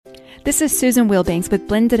This is Susan Wilbanks with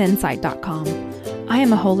blendedinsight.com. I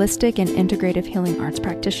am a holistic and integrative healing arts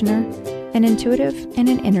practitioner, an intuitive, and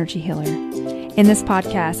an energy healer. In this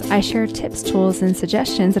podcast, I share tips, tools, and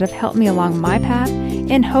suggestions that have helped me along my path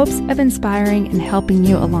in hopes of inspiring and helping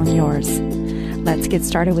you along yours. Let's get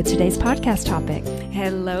started with today's podcast topic.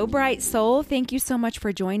 Hello, bright soul. Thank you so much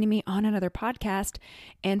for joining me on another podcast.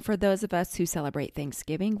 And for those of us who celebrate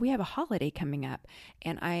Thanksgiving, we have a holiday coming up.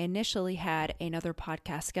 And I initially had another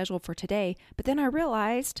podcast scheduled for today, but then I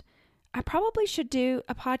realized I probably should do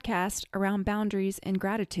a podcast around boundaries and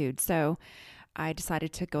gratitude. So I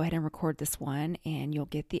decided to go ahead and record this one, and you'll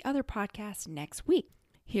get the other podcast next week.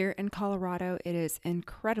 Here in Colorado, it is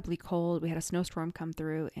incredibly cold. We had a snowstorm come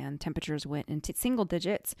through and temperatures went into single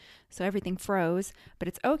digits, so everything froze, but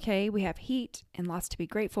it's okay. We have heat and lots to be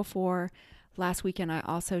grateful for. Last weekend, I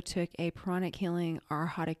also took a pranic healing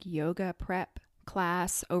Arhatic yoga prep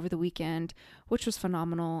class over the weekend, which was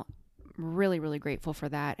phenomenal. Really, really grateful for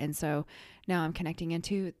that. And so now I'm connecting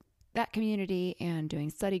into that community and doing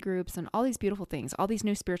study groups and all these beautiful things, all these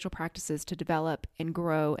new spiritual practices to develop and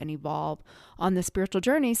grow and evolve on the spiritual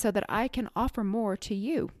journey so that I can offer more to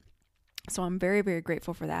you. So I'm very, very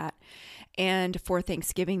grateful for that. And for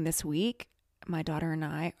Thanksgiving this week, my daughter and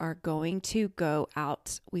I are going to go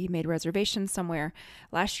out. We made reservations somewhere.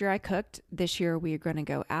 Last year I cooked. This year we are going to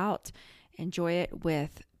go out, enjoy it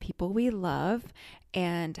with people we love,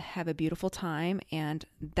 and have a beautiful time. And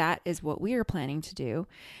that is what we are planning to do.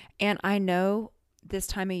 And I know this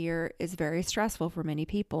time of year is very stressful for many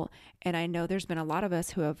people. And I know there's been a lot of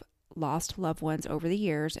us who have lost loved ones over the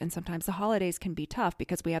years. And sometimes the holidays can be tough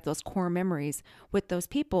because we have those core memories with those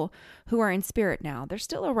people who are in spirit now. They're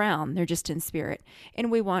still around. They're just in spirit.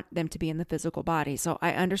 And we want them to be in the physical body. So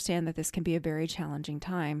I understand that this can be a very challenging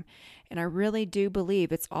time. And I really do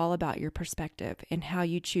believe it's all about your perspective and how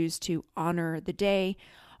you choose to honor the day,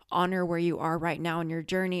 honor where you are right now in your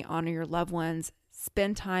journey, honor your loved ones,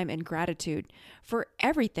 spend time in gratitude for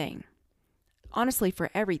everything. Honestly, for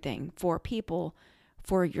everything, for people,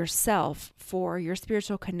 for yourself, for your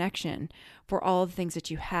spiritual connection, for all the things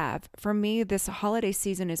that you have. For me, this holiday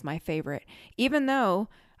season is my favorite, even though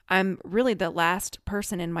I'm really the last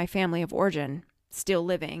person in my family of origin still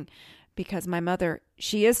living, because my mother,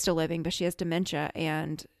 she is still living, but she has dementia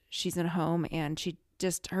and she's in a home, and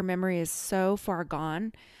her memory is so far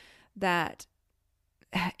gone that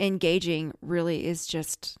engaging really is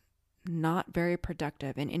just not very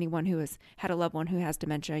productive. And anyone who has had a loved one who has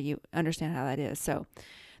dementia, you understand how that is. So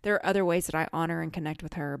there are other ways that I honor and connect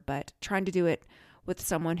with her, but trying to do it with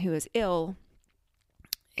someone who is ill,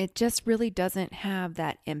 it just really doesn't have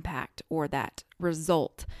that impact or that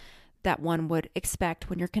result that one would expect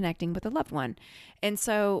when you're connecting with a loved one. And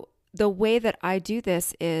so the way that I do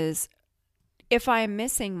this is, if I am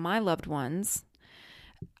missing my loved ones,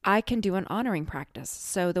 I can do an honoring practice.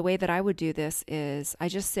 So the way that I would do this is I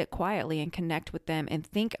just sit quietly and connect with them and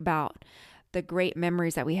think about the great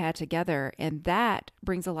memories that we had together. And that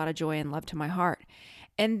brings a lot of joy and love to my heart.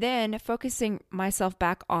 And then focusing myself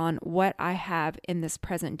back on what I have in this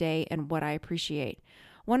present day and what I appreciate.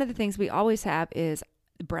 One of the things we always have is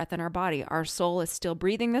breath in our body. Our soul is still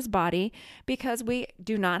breathing this body because we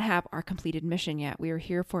do not have our completed mission yet. We are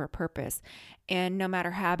here for a purpose. And no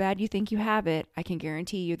matter how bad you think you have it, I can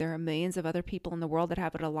guarantee you there are millions of other people in the world that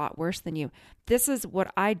have it a lot worse than you. This is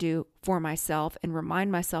what I do for myself and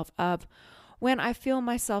remind myself of when I feel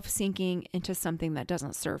myself sinking into something that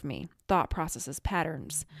doesn't serve me, thought processes,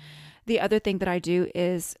 patterns. The other thing that I do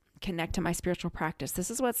is connect to my spiritual practice.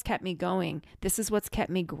 This is what's kept me going. This is what's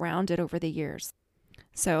kept me grounded over the years.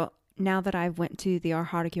 So now that I went to the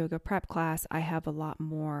Arhatic yoga prep class, I have a lot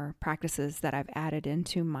more practices that I've added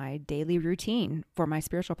into my daily routine for my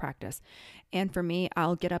spiritual practice. And for me,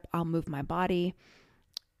 I'll get up, I'll move my body.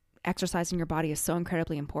 Exercising your body is so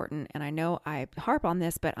incredibly important. And I know I harp on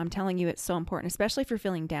this, but I'm telling you it's so important, especially if you're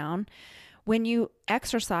feeling down. When you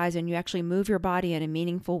exercise and you actually move your body in a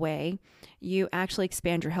meaningful way, you actually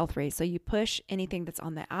expand your health rate. So you push anything that's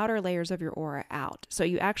on the outer layers of your aura out. So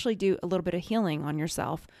you actually do a little bit of healing on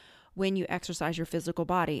yourself when you exercise your physical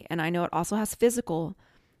body. And I know it also has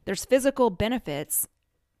there's physical benefits.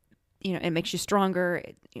 You know, it makes you stronger,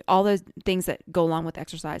 all those things that go along with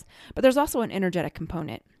exercise. But there's also an energetic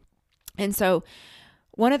component. And so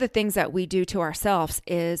one of the things that we do to ourselves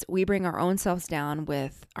is we bring our own selves down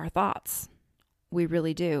with our thoughts. We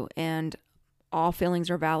really do. And all feelings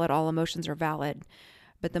are valid. All emotions are valid.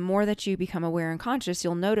 But the more that you become aware and conscious,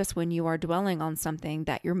 you'll notice when you are dwelling on something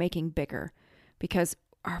that you're making bigger, because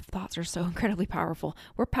our thoughts are so incredibly powerful.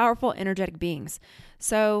 We're powerful, energetic beings.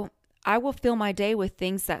 So I will fill my day with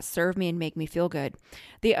things that serve me and make me feel good.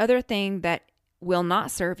 The other thing that will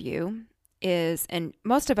not serve you is, and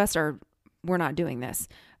most of us we're not doing this,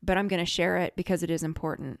 but I'm going to share it because it is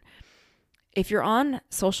important. If you're on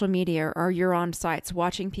social media or you're on sites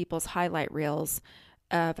watching people's highlight reels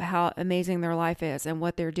of how amazing their life is and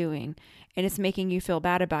what they're doing, and it's making you feel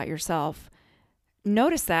bad about yourself,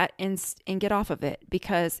 notice that and get off of it.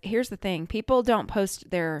 Because here's the thing, people don't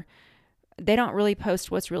they don't really post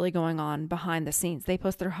what's really going on behind the scenes. They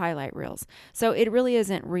post their highlight reels. So it really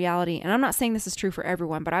isn't reality. And I'm not saying this is true for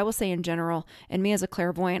everyone, but I will say in general, and me as a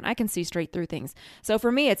clairvoyant, I can see straight through things. So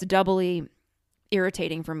for me, it's doubly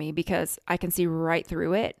irritating for me because I can see right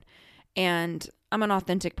through it. And I'm an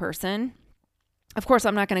authentic person. Of course,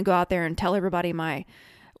 I'm not going to go out there and tell everybody my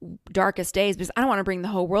darkest days because I don't want to bring the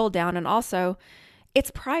whole world down. And also, it's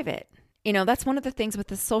private. That's one of the things with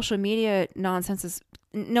the social media nonsense is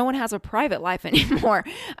no one has a private life anymore.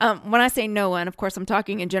 When I say no one, of course, I'm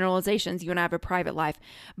talking in generalizations. You and I have a private life.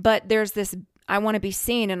 But there's this, I want to be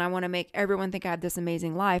seen and I want to make everyone think I have this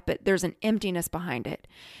amazing life, but there's an emptiness behind it.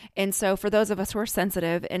 And so for those of us who are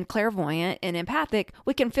sensitive and clairvoyant and empathic,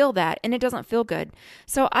 we can feel that and it doesn't feel good.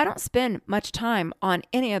 So I don't spend much time on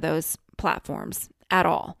any of those platforms at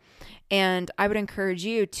all. And I would encourage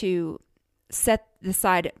you to set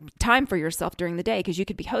aside time for yourself during the day because you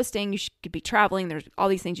could be hosting, could be traveling. There's all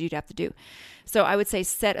these things you'd have to do. So I would say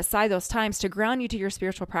set aside those times to ground you to your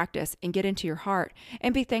spiritual practice and get into your heart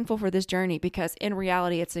and be thankful for this journey because in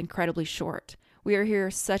reality, it's incredibly short. We are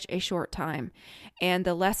here such a short time. And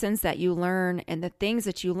the lessons that you learn and the things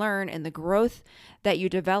that you learn and the growth that you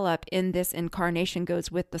develop in this incarnation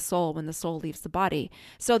goes with the soul when the soul leaves the body.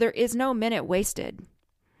 So there is no minute wasted.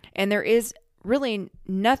 And there is really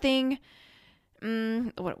nothing. How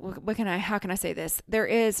can I say this? There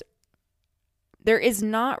is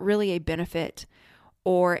not really a benefit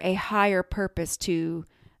or a higher purpose to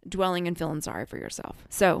dwelling and feeling sorry for yourself.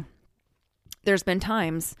 So there's been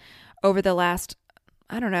times over the last,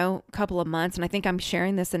 couple of months, and I think I'm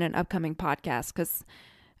sharing this in an upcoming podcast because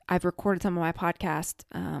I've recorded some of my podcast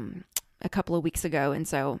a couple of weeks ago, and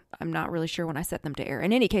so I'm not really sure when I set them to air.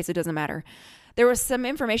 In any case, it doesn't matter. There was some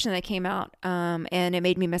information that came out, and it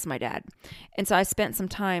made me miss my dad. And so I spent some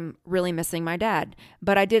time really missing my dad,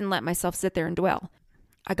 but I didn't let myself sit there and dwell.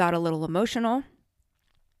 I got a little emotional.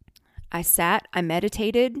 I sat, I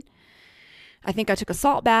meditated. I think I took a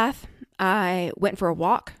salt bath. I went for a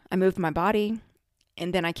walk. I moved my body,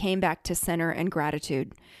 and then I came back to center and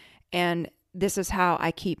gratitude. And this is how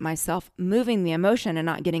I keep myself moving the emotion and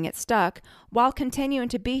not getting it stuck while continuing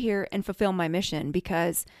to be here and fulfill my mission,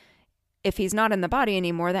 because if he's not in the body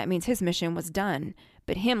anymore, that means his mission was done.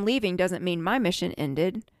 But him leaving doesn't mean my mission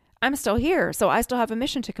ended. I'm still here, so I still have a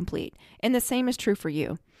mission to complete. And the same is true for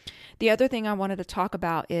you. The other thing I wanted to talk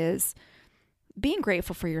about is being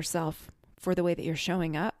grateful for yourself, for the way that you're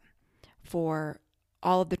showing up, for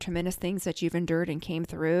all of the tremendous things that you've endured and came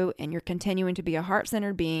through, and you're continuing to be a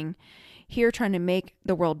heart-centered being here trying to make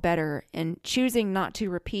the world better and choosing not to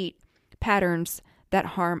repeat patterns that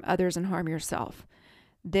harm others and harm yourself.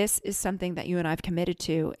 This is something that you and I have committed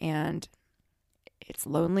to, and it's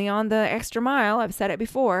lonely on the extra mile. I've said it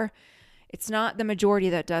before. It's not the majority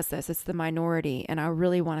that does this. It's the minority. And I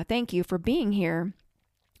really want to thank you for being here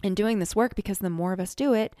and doing this work, because the more of us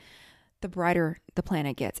do it, the brighter the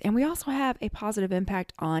planet gets. And we also have a positive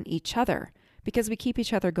impact on each other because we keep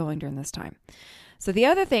each other going during this time. So the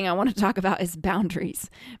other thing I want to talk about is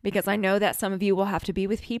boundaries, because I know that some of you will have to be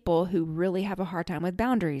with people who really have a hard time with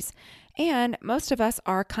boundaries. And most of us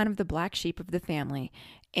are kind of the black sheep of the family.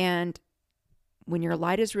 And when your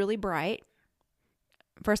light is really bright,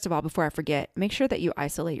 first of all, before I forget, make sure that you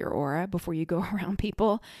isolate your aura before you go around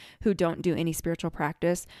people who don't do any spiritual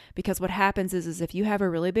practice. Because what happens is if you have a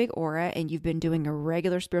really big aura and you've been doing a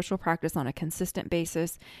regular spiritual practice on a consistent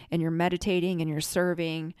basis, and you're meditating and you're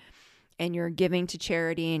serving and you're giving to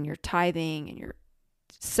charity and you're tithing and you're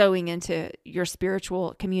sowing into your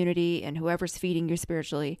spiritual community and whoever's feeding you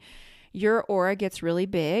spiritually, your aura gets really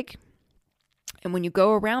big. And when you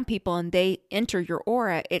go around people and they enter your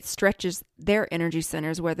aura, it stretches their energy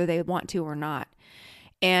centers, whether they want to or not.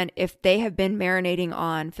 And if they have been marinating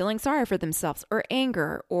on feeling sorry for themselves or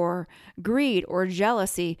anger or greed or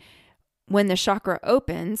jealousy, when the chakra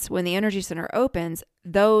opens, when the energy center opens,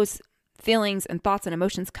 those feelings and thoughts and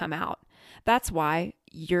emotions come out. That's why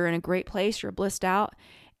you're in a great place, you're blissed out,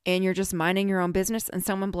 and you're just minding your own business and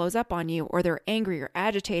someone blows up on you, or they're angry or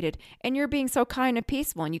agitated and you're being so kind and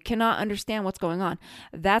peaceful and you cannot understand what's going on.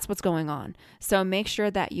 That's what's going on. So make sure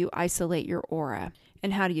that you isolate your aura.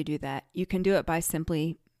 And how do you do that? You can do it by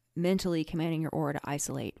simply mentally commanding your aura to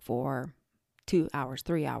isolate for 2 hours,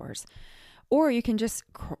 3 hours. Or you can just,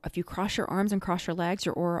 if you cross your arms and cross your legs,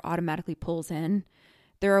 your aura automatically pulls in.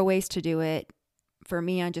 There are ways to do it. For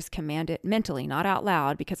me, I just command it mentally, not out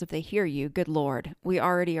loud, because if they hear you, good Lord, we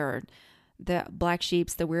already are the black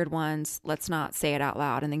sheeps, the weird ones. Let's not say it out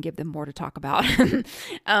loud and then give them more to talk about.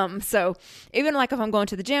 So even like if I'm going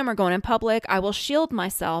to the gym or going in public, I will shield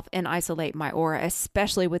myself and isolate my aura,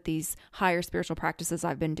 especially with these higher spiritual practices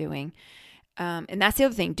I've been doing. And that's the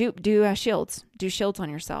other thing. Do shields. Do shields on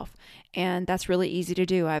yourself. And that's really easy to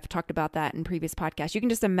do. I've talked about that in previous podcasts. You can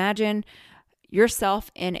just imagine yourself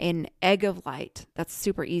in an egg of light. That's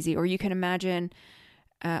super easy. Or you can imagine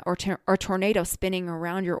or tornado spinning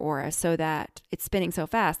around your aura so that it's spinning so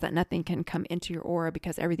fast that nothing can come into your aura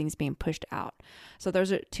because everything's being pushed out. So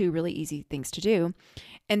those are two really easy things to do.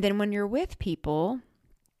 And then when you're with people,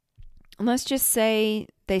 let's just say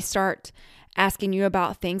they start asking you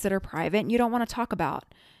about things that are private and you don't want to talk about.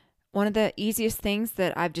 One of the easiest things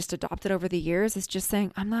that I've just adopted over the years is just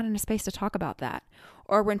saying, I'm not in a space to talk about that.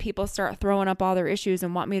 Or when people start throwing up all their issues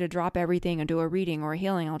and want me to drop everything and do a reading or a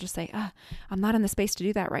healing, I'll just say, I'm not in the space to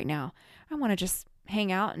do that right now. I want to just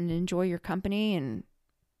hang out and enjoy your company and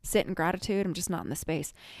sit in gratitude. I'm just not in the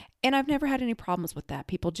space. And I've never had any problems with that.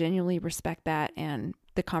 People genuinely respect that and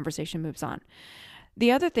the conversation moves on.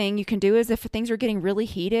 The other thing you can do is if things are getting really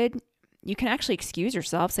heated, you can actually excuse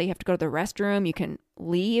yourself. Say you have to go to the restroom. You can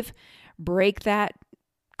leave, break that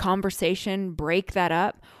conversation, break that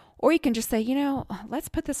up. Or you can just say, let's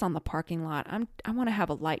put this on the parking lot. I want to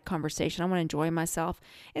have a light conversation. I want to enjoy myself.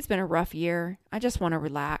 It's been a rough year. I just want to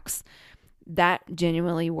relax. That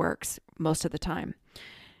genuinely works most of the time.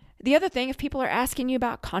 The other thing, if people are asking you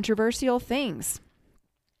about controversial things,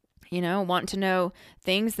 wanting to know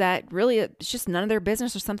things that really it's just none of their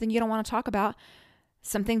business or something you don't want to talk about,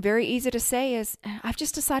 something very easy to say is, I've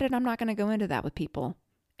just decided I'm not going to go into that with people,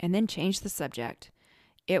 and then change the subject.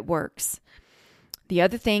 It works. The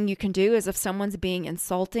other thing you can do is if someone's being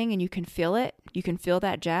insulting and you can feel it, you can feel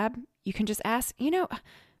that jab, you can just ask,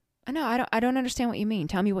 I don't understand what you mean.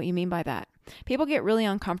 Tell me what you mean by that. People get really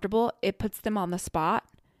uncomfortable. It puts them on the spot.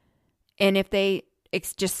 And if they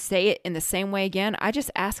just say it in the same way again, I just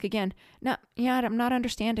ask again, no, I'm not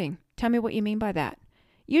understanding. Tell me what you mean by that.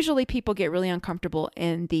 Usually people get really uncomfortable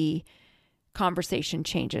and the conversation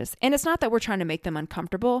changes. And it's not that we're trying to make them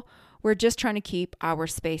uncomfortable. We're just trying to keep our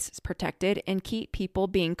space protected and keep people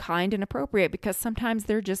being kind and appropriate because sometimes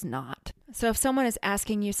they're just not. So if someone is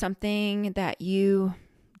asking you something that you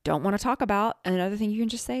don't want to talk about, another thing you can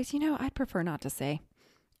just say is, I'd prefer not to say,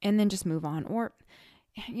 and then just move on. Or,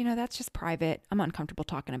 that's just private. I'm uncomfortable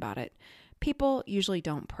talking about it. People usually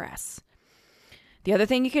don't press. The other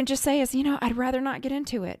thing you can just say is, I'd rather not get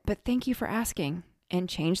into it, but thank you for asking, and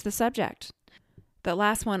change the subject. The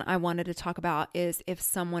last one I wanted to talk about is if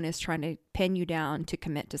someone is trying to pin you down to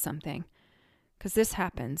commit to something, because this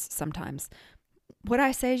happens sometimes. What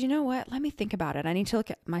I say is, let me think about it. I need to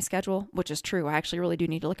look at my schedule, which is true. I actually really do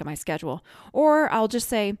need to look at my schedule. Or I'll just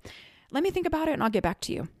say, let me think about it and I'll get back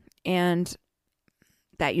to you. And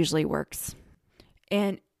that usually works.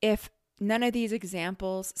 And if none of these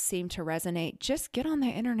examples seem to resonate, just get on the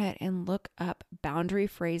internet and look up boundary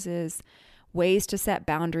phrases, ways to set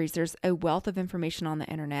boundaries. There's a wealth of information on the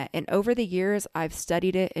internet. And over the years, I've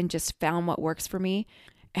studied it and just found what works for me.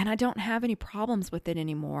 And I don't have any problems with it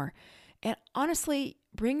anymore. And honestly,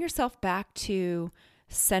 bring yourself back to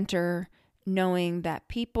center, knowing that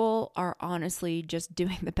people are honestly just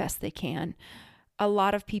doing the best they can. A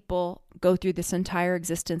lot of people go through this entire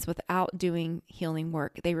existence without doing healing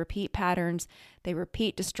work. They repeat patterns, they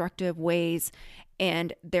repeat destructive ways,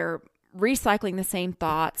 and they're recycling the same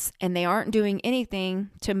thoughts, and they aren't doing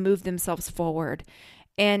anything to move themselves forward.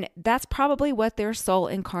 And that's probably what their soul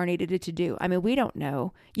incarnated it to do. I mean, we don't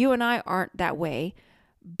know. You and I aren't that way,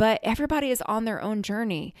 but everybody is on their own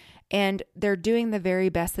journey, and they're doing the very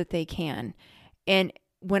best that they can. And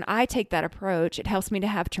when I take that approach, it helps me to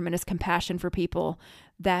have tremendous compassion for people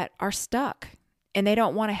that are stuck and they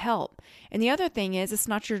don't want to help. And the other thing is, it's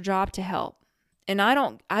not your job to help. And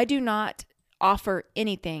I do not offer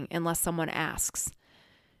anything unless someone asks.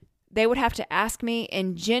 They would have to ask me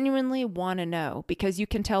and genuinely want to know, because you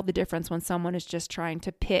can tell the difference when someone is just trying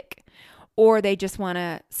to pick, or they just want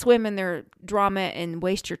to swim in their drama and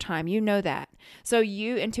waste your time. You know that. So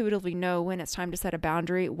you intuitively know when it's time to set a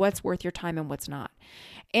boundary, what's worth your time and what's not.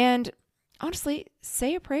 And honestly,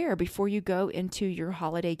 say a prayer before you go into your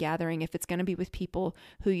holiday gathering if it's going to be with people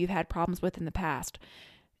who you've had problems with in the past.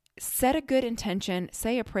 Set a good intention,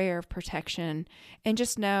 say a prayer of protection, and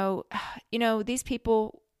just know, these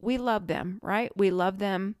people, we love them, right? We love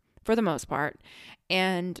them for the most part,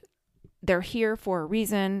 and they're here for a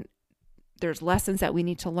reason. there's lessons that we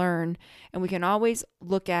need to learn, and we can always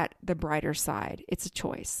look at the brighter side. It's a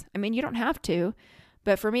choice. I mean, you don't have to,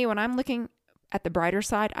 but for me, when I'm looking at the brighter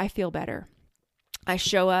side, I feel better. I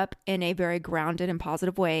show up in a very grounded and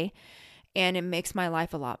positive way, and it makes my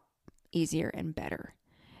life a lot easier and better.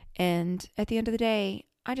 And at the end of the day,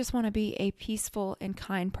 I just want to be a peaceful and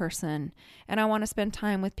kind person, and I want to spend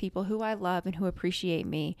time with people who I love and who appreciate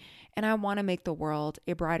me, and I want to make the world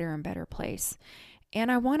a brighter and better place.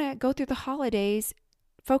 And I want to go through the holidays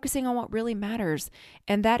focusing on what really matters,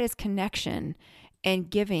 and that is connection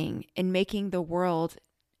and giving and making the world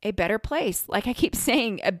a better place. Like I keep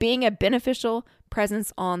saying, being a beneficial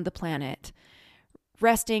presence on the planet,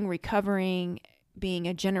 resting, recovering, being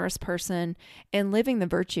a generous person, and living the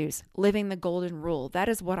virtues, living the golden rule. That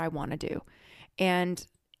is what I want to do. And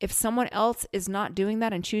if someone else is not doing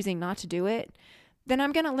that and choosing not to do it, then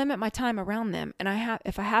I'm going to limit my time around them. And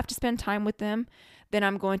if I have to spend time with them, then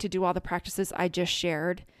I'm going to do all the practices I just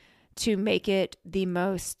shared to make it the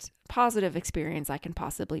most positive experience I can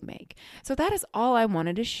possibly make. So that is all I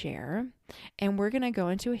wanted to share. And we're going to go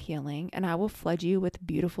into a healing, and I will flood you with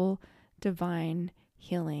beautiful, divine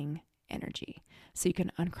healing energy. So you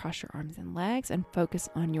can uncross your arms and legs and focus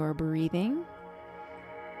on your breathing.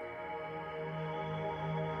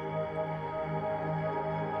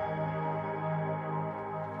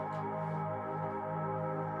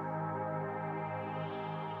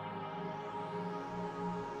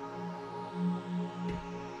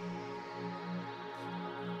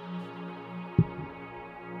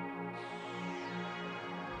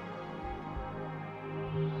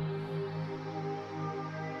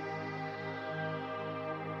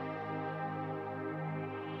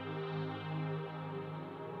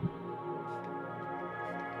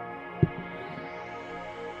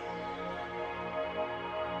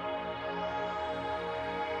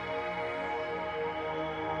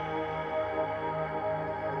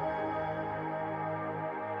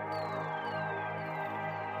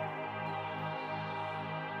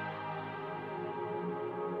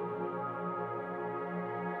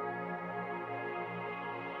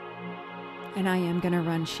 And I am going to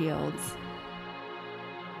run shields.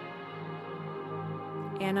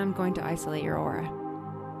 And I'm going to isolate your aura.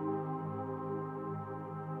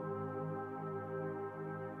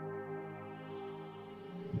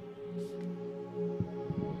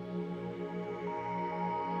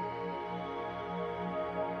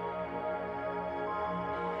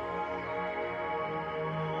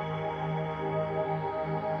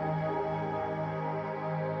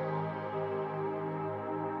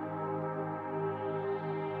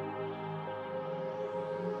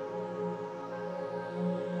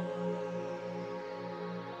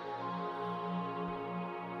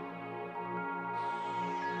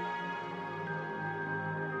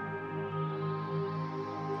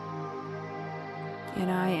 And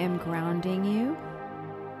I am grounding you.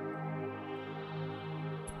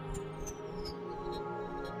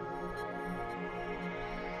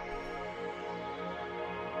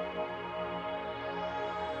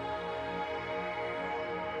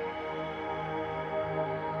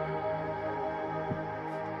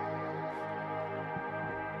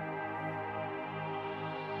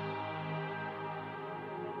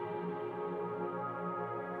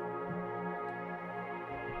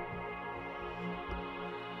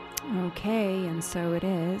 Okay, and so it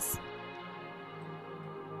is.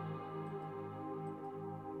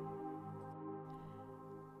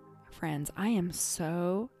 Friends, I am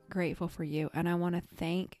so grateful for you, and I want to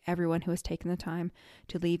thank everyone who has taken the time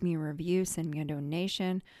to leave me a review, send me a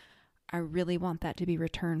donation. I really want that to be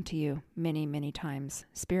returned to you many, many times,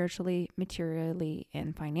 spiritually, materially,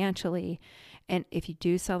 and financially. And if you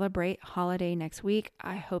do celebrate holiday next week,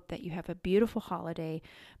 I hope that you have a beautiful holiday.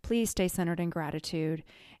 Please stay centered in gratitude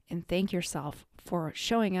and thank yourself for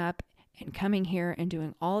showing up and coming here and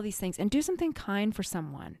doing all these things, and do something kind for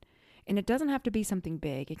someone. And it doesn't have to be something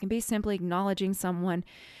big. It can be simply acknowledging someone,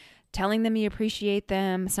 telling them you appreciate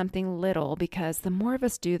them, something little, because the more of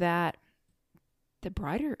us do that, the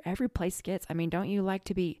brighter every place gets. I mean, don't you like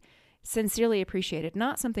to be sincerely appreciated?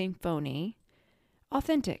 Not something phony,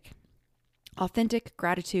 authentic. Authentic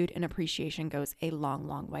gratitude and appreciation goes a long,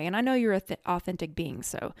 long way. And I know you're an authentic being,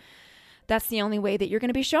 so that's the only way that you're going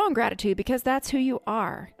to be showing gratitude, because that's who you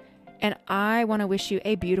are. And I want to wish you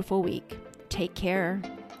a beautiful week. Take care.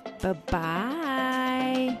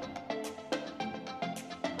 Bye-bye.